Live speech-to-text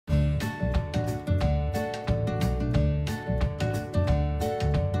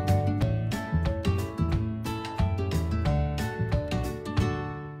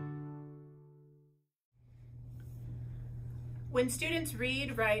When students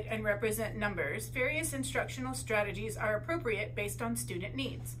read, write, and represent numbers, various instructional strategies are appropriate based on student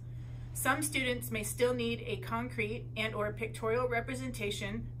needs. Some students may still need a concrete and/or pictorial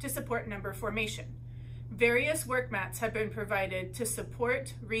representation to support number formation. Various work mats have been provided to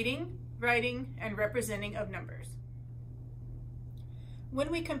support reading, writing, and representing of numbers. When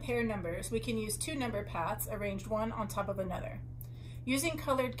we compare numbers, we can use two number paths arranged one on top of another. Using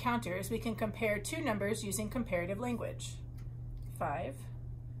colored counters, we can compare two numbers using comparative language. 5,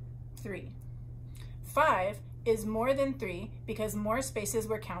 3. 5 is more than 3 because more spaces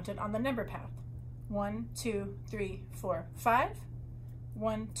were counted on the number path. 1, 2, 3, 4, 5.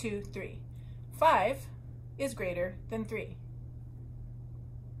 1, 2, 3. 5 is greater than 3.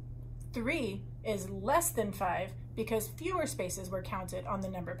 3 is less than 5 because fewer spaces were counted on the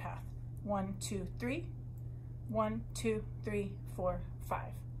number path. 1, 2, 3. 1, 2, 3, 4, 5.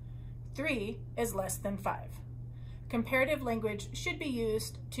 3 is less than 5. Comparative language should be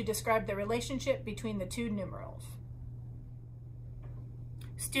used to describe the relationship between the two numerals.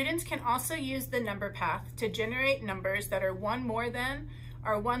 Students can also use the number path to generate numbers that are one more than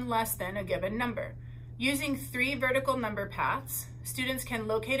or one less than a given number. Using 3 vertical number paths, students can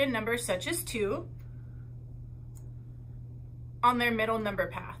locate a number such as 2 on their middle number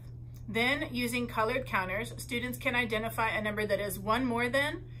path. Then, using colored counters, students can identify a number that is one more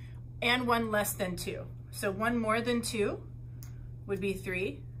than and one less than 2. So 1 more than 2 would be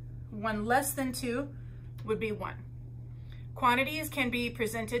 3. 1 less than 2 would be 1. Quantities can be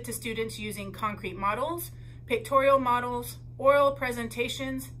presented to students using concrete models, pictorial models, oral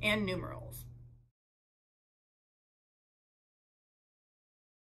presentations, and numerals.